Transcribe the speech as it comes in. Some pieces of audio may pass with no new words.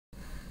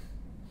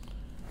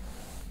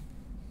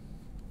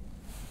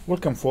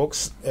Welcome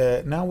folks.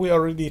 Now we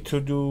are ready to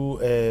do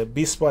a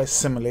PSPICE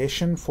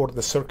simulation for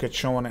the circuit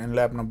shown in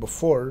lab number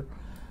 4.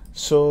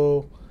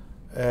 So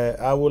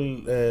I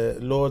will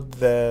load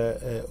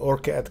the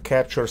ORCAD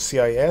Capture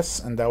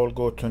CIS, and I will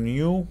go to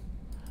new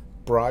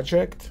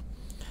project,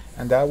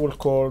 and I will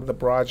call the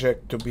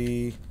project to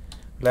be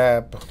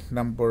lab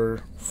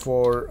number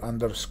 4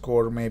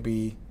 underscore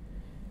maybe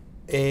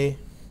A,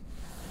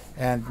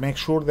 and make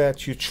sure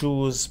that you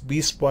choose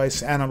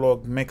PSPICE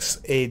Analog Mix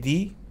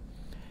AD.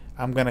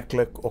 I'm gonna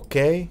click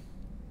OK,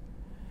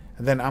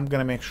 and then I'm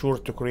gonna make sure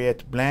to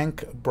create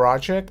blank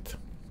project.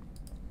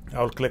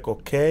 I'll click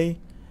OK.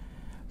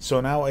 So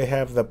now I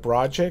have the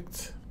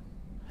project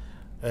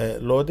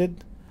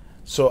loaded.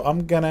 So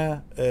I'm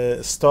gonna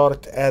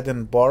start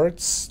adding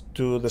parts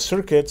to the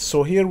circuit.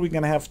 So here we're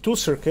gonna have two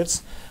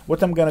circuits.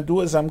 What I'm gonna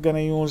do is I'm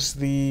gonna use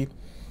the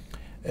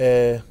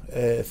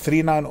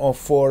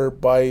 3904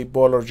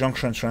 bipolar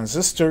junction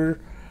transistor,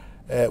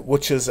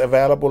 which is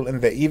available in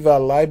the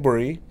eval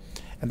library.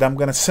 And I'm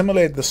going to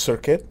simulate the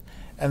circuit,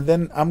 and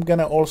then I'm going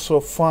to also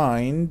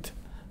find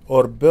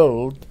or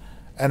build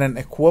an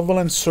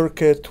equivalent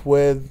circuit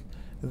with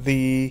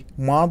the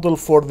model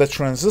for the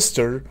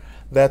transistor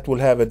that will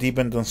have a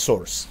dependent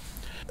source.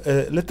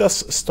 Let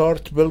us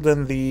start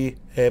building the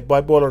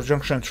bipolar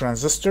junction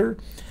transistor.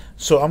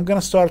 So I'm going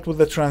to start with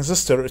the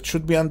transistor. It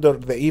should be under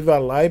the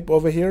eval lib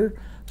over here.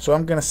 So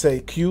I'm going to say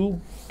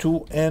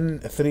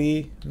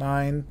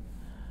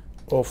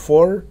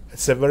Q2N3904.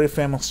 It's a very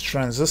famous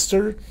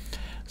transistor.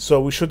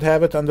 So we should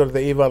have it under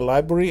the eval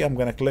library. I'm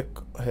going to click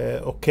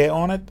OK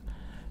on it,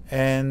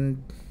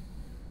 and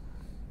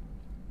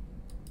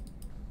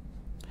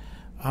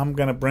I'm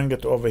going to bring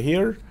it over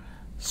here.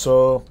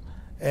 So,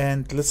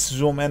 and let's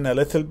zoom in a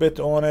little bit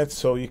on it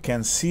so you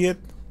can see it.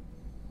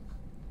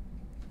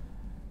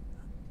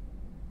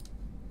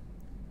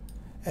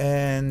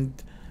 And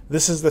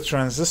this is the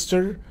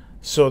transistor.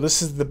 So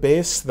this is the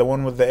base. The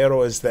one with the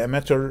arrow is the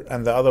emitter,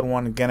 and the other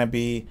one gonna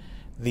be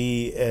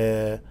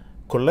the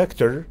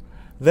collector.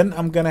 Then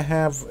I'm gonna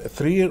have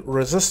 3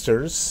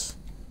 resistors.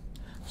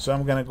 So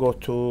I'm gonna go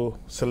to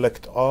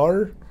select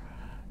R,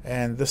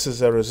 and this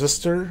is a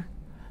resistor.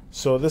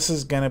 So this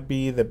is gonna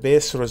be the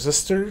base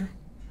resistor,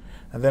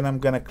 and then I'm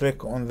gonna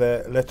click on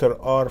the letter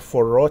R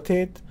for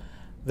rotate.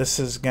 This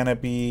is gonna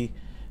be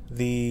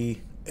the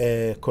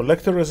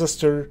collector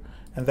resistor,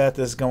 and that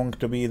is going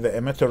to be the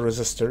emitter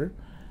resistor.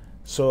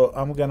 So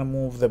I'm gonna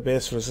move the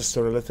base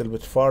resistor a little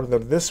bit farther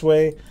this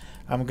way.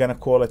 I'm gonna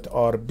call it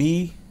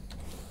RB,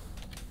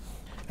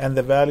 and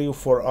the value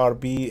for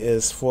RB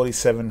is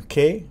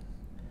 47K.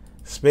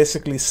 It's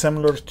basically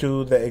similar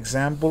to the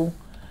example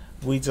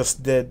we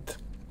just did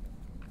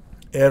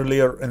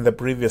earlier in the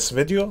previous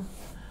video.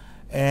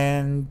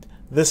 And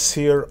this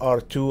here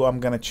R2, I'm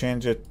gonna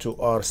change it to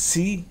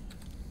RC,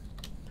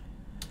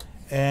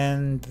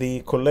 and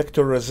the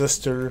collector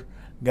resistor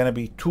gonna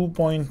be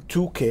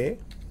 2.2K.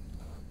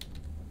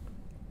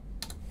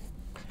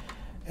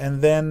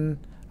 And then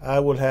I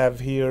will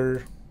have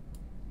here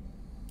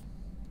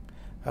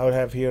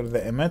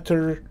the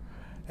emitter,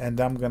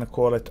 and I'm gonna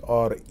call it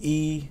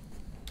RE,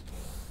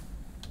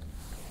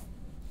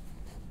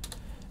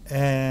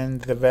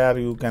 and the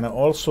value gonna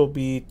also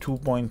be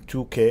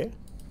 2.2K.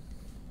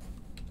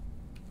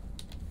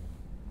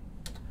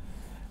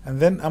 And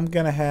then I'm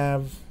gonna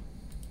have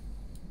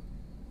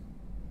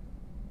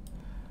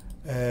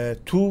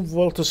 2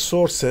 voltage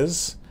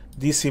sources,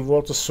 DC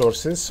voltage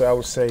sources. So I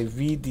will say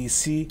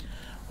VDC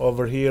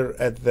over here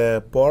at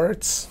the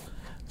parts.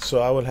 So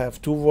I will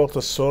have 2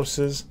 voltage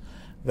sources,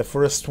 the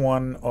first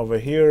one over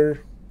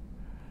here,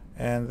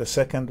 and the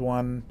second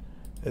one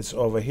is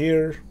over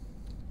here.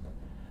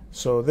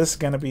 So this is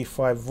gonna be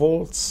 5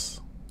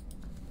 volts.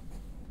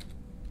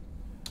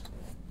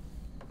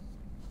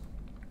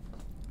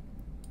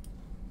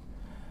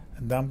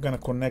 And I'm gonna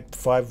connect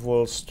 5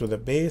 volts to the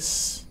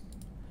base,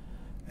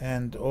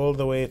 and all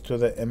the way to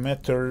the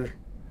emitter,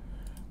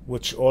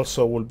 which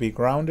also will be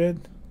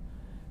grounded.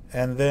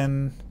 And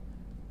then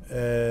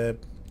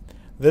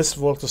this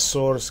voltage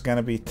source is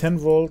gonna be 10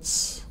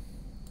 volts,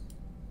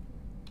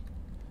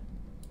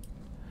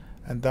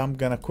 and I'm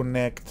gonna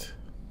connect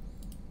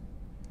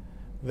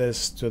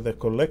this to the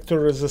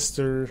collector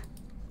resistor,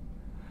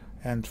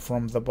 and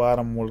from the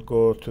bottom we'll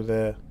go to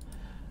the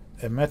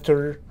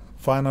emitter.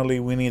 Finally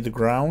we need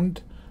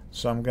ground,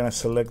 so I'm gonna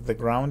select the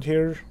ground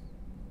here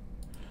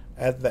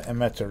at the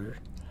emitter.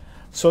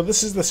 So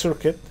this is the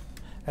circuit,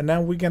 and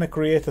now we're gonna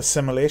create a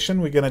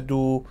simulation. We're gonna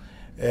do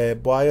a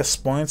bias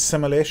point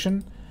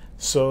simulation.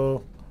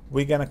 So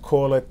we're gonna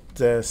call it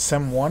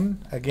sim1.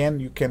 Again,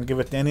 you can give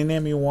it any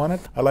name you want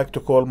it. I like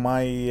to call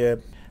my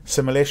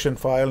simulation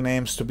file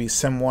names to be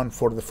sim1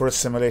 for the first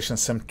simulation,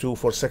 sim2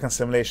 for second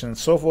simulation, and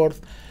so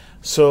forth.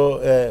 So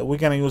we're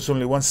gonna use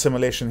only one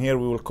simulation here.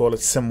 We will call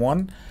it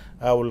sim1.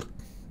 I will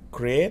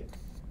create.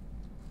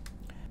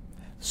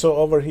 So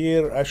over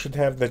here I should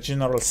have the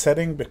general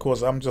setting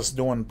because I'm just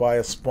doing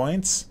bias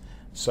points.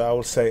 So I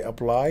will say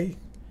apply,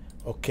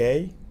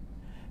 OK,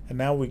 and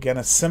now we're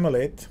gonna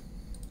simulate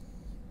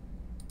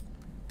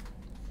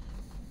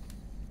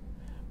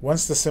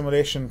Once the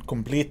simulation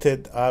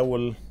completed, I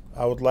would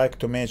like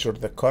to measure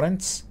the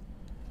currents.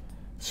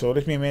 So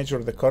let me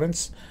measure the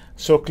currents.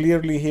 So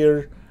clearly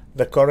here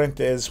the current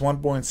is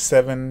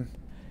 1.7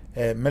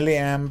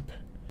 milliamp.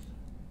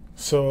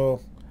 So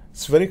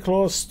it's very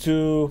close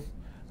to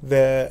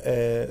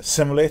the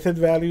simulated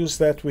values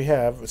that we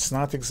have. It's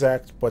not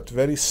exact, but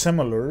very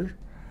similar.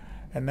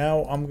 And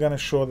now I'm going to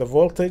show the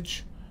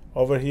voltage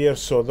over here.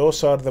 So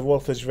those are the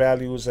voltage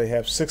values. I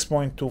have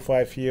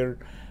 6.25 here,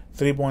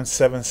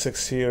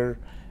 3.76 here,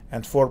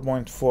 and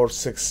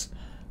 4.46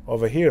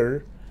 over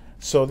here.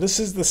 So this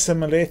is the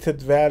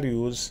simulated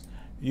values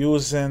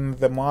using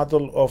the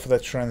model of the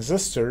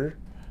transistor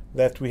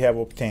that we have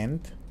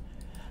obtained.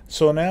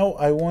 So now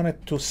I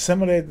wanted to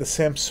simulate the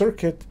same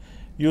circuit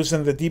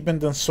using the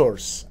dependent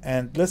source,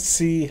 and let's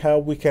see how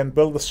we can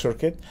build the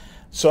circuit.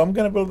 So I'm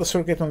going to build the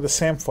circuit on the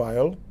same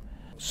file.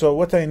 So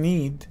what I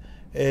need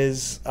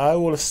is I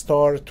will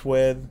start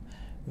with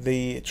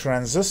the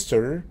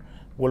transistor.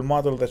 We'll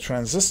model the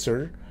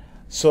transistor.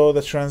 So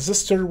the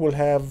transistor will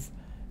have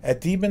a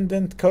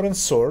dependent current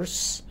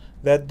source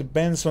that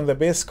depends on the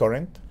base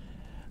current.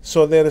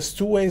 So there is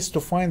two ways to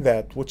find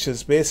that, which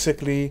is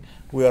basically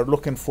we are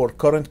looking for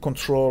current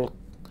control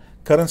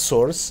current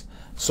source.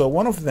 So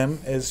one of them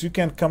is you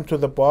can come to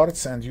the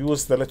parts and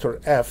use the letter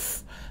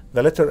F.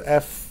 The letter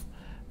F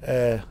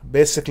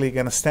basically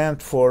going to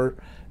stand for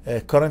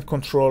current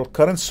control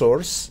current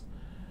source.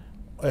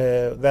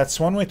 That's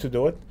one way to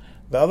do it.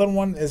 The other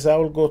one is I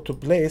will go to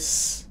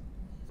place.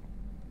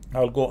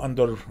 I'll go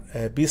under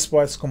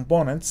PSPICE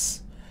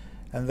components,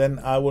 and then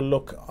I will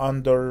look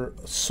under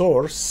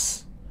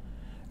source,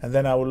 and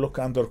then I will look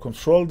under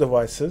control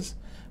devices,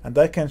 and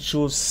I can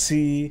choose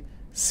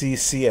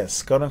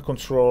CCCS, current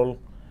control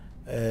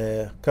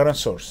current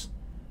source.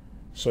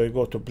 So you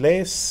go to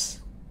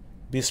place,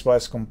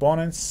 PSPICE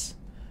components,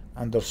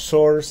 under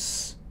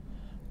source,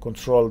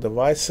 control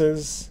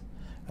devices,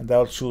 and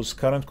I'll choose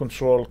current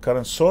control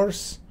current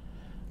source.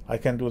 I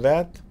can do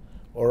that,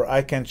 or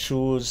I can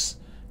choose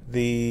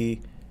the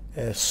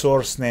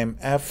source name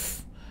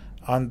F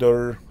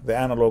under the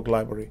analog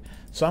library.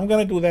 So I'm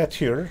going to do that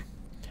here.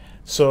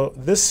 So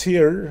this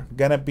here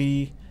gonna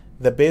be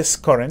the base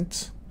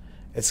current.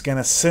 It's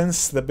gonna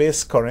sense the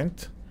base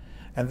current,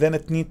 and then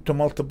it need to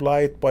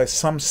multiply it by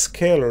some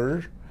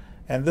scalar,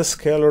 and this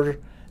scalar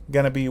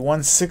gonna be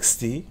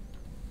 160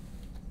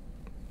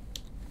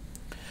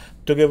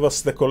 to give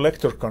us the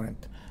collector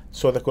current.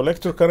 So the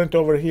collector current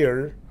over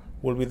here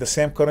will be the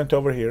same current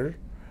over here,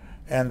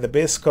 and the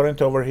base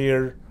current over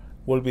here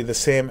will be the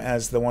same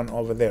as the one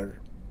over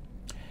there.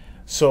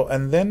 So,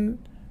 and then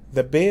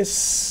the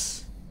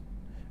base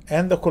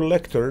and the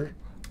collector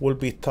will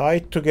be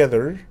tied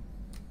together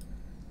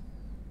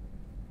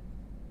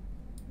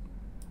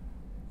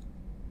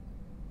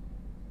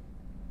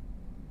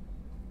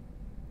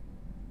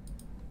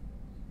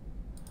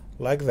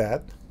like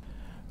that.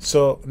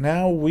 So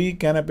now we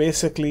gonna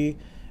basically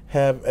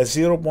have a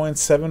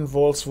 0.7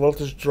 volts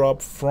voltage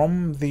drop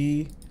from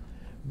the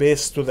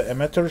base to the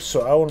emitter.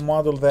 So I will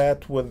model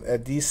that with a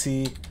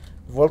DC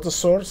voltage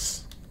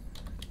source,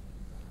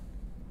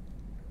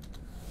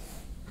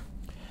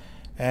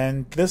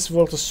 and this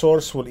voltage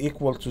source will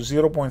equal to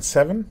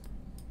 0.7.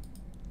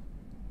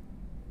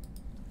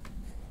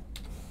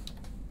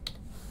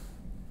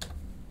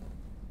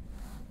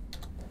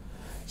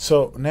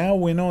 So now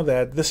we know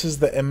that this is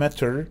the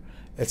emitter.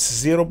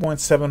 It's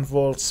 0.7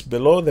 volts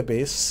below the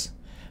base.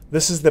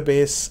 This is the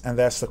base, and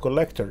that's the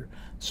collector.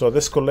 So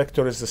this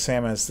collector is the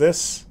same as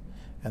this,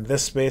 and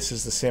this base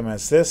is the same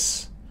as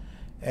this,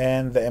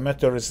 and the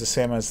emitter is the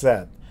same as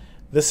that.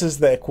 This is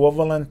the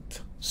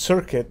equivalent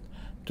circuit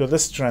to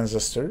this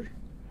transistor.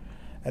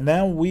 And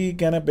now we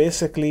gonna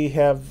basically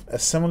have a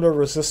similar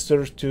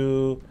resistor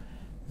to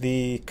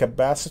the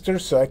capacitor,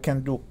 so I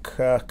can do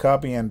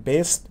copy and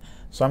paste.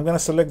 So I'm gonna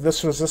select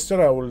this resistor.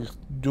 I will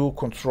do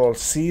Control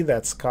C,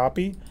 that's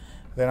copy.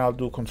 Then I'll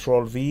do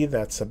Control V,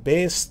 that's a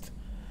paste.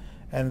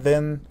 And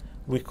then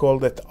we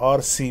called it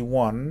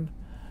RC1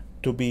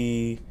 to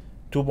be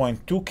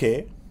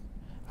 2.2K.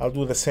 I'll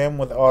do the same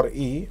with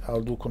RE.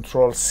 I'll do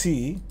Control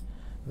C,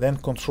 then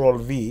Control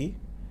V.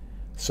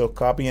 So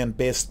copy and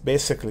paste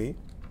basically.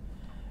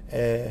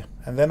 And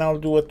then I'll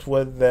do it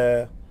with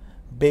the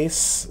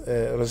base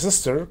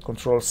resistor,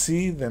 Control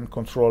C, then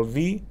Control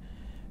V.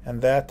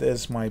 And that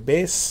is my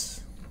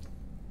base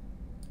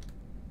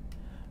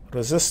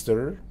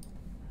resistor.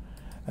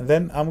 And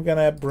then I'm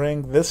gonna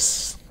bring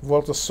this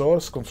voltage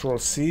source, Control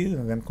C,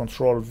 and then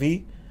Control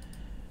V.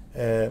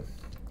 Then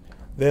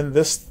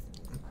this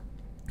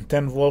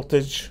 10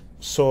 voltage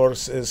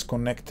source is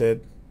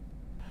connected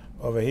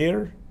over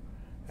here,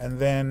 and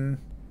then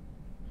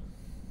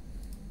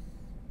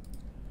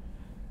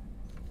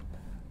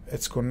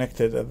it's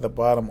connected at the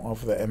bottom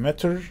of the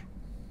emitter.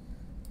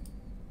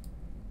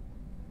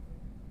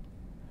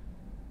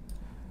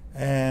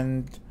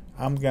 And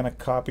I'm gonna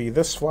copy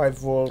this 5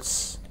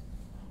 volts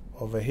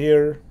over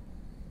here,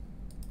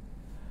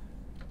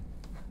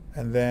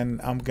 and then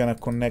I'm gonna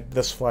connect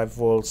this 5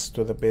 volts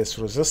to the base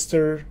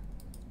resistor,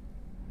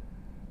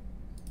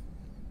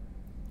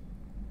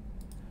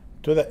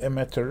 to the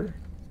emitter.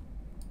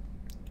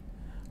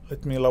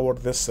 Let me lower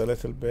this a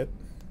little bit,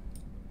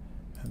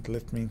 and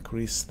let me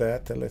increase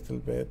that a little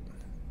bit,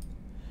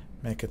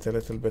 make it a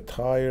little bit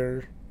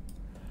higher.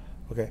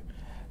 Okay,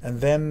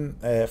 and then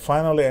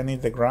finally I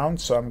need the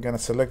ground, so I'm gonna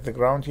select the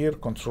ground here,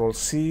 Control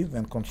C,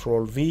 then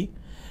Control V.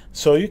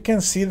 So you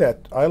can see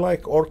that I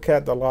like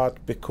ORCAD a lot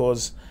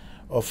because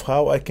of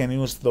how I can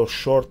use those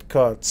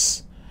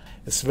shortcuts.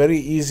 It's very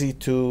easy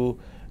to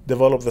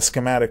develop the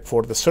schematic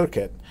for the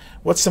circuit.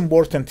 What's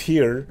important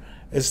here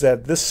is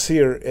that this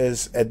here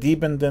is a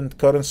dependent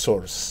current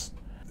source.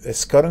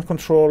 It's current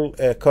control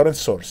current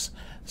source.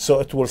 So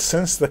it will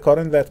sense the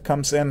current that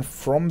comes in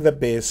from the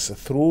base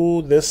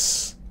through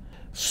this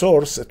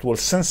source. It will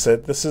sense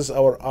it. This is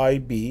our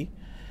IB.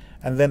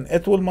 And then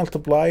it will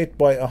multiply it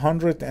by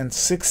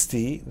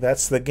 160.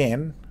 That's the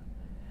gain.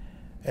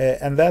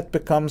 And that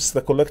becomes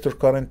the collector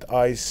current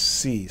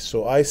IC.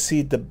 So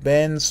IC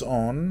depends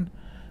on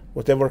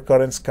whatever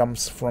currents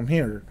comes from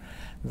here.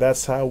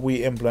 That's how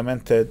we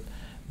implemented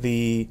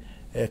the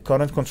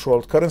current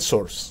controlled current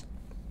source.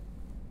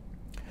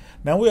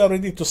 Now we are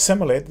ready to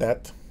simulate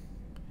that.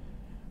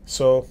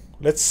 So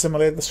let's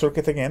simulate the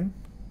circuit again.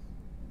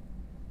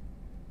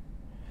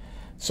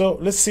 So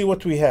let's see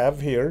what we have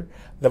here.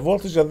 The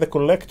voltage at the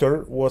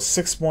collector was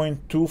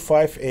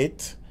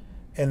 6.258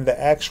 in the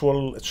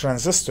actual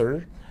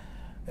transistor.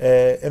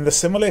 In the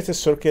simulated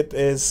circuit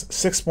is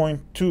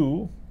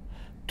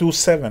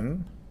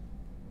 6.227.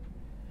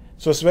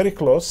 So it's very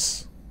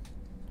close.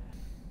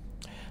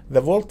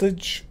 The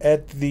voltage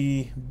at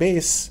the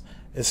base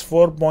is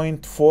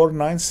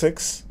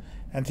 4.496,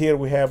 and here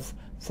we have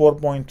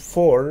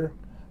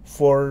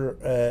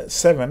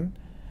 4.447.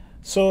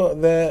 So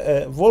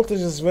the voltage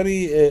is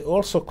very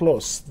also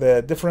close.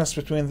 The difference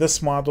between this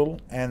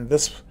model and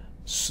this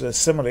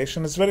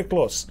simulation is very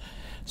close.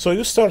 So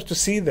you start to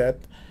see that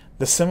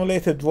the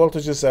simulated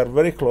voltages are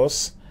very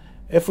close.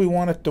 If we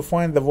wanted to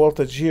find the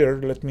voltage here,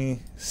 let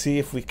me see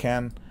if we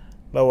can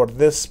lower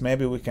this.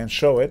 Maybe we can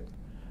show it.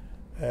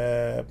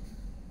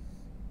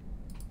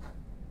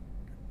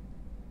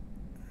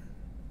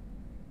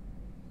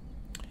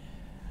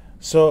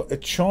 So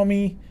it show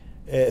me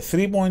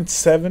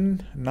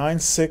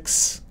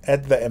 3.796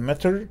 at the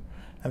emitter,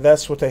 and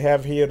that's what I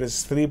have here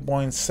is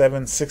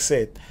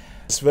 3.768.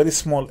 It's very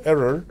small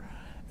error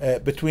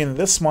between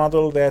this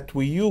model that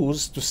we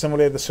use to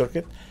simulate the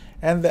circuit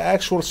and the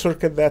actual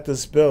circuit that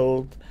is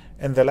built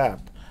in the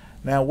lab.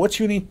 Now what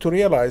you need to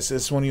realize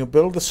is when you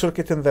build the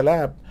circuit in the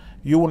lab,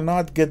 you will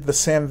not get the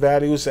same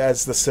values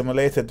as the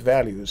simulated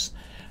values.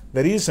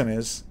 The reason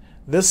is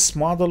this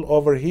model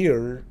over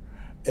here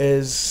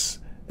is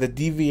the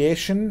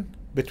deviation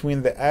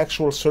between the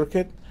actual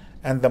circuit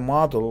and the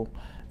model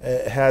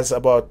has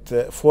about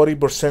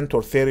 40%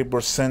 or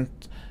 30%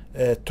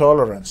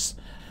 tolerance.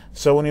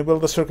 So when you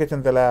build the circuit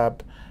in the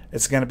lab,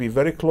 it's going to be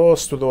very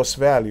close to those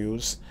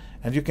values,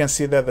 and you can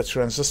see that the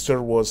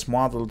transistor was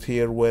modeled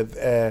here with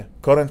a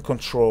current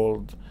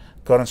controlled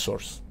current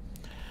source.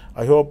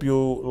 I hope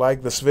you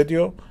like this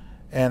video,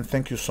 and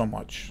thank you so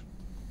much.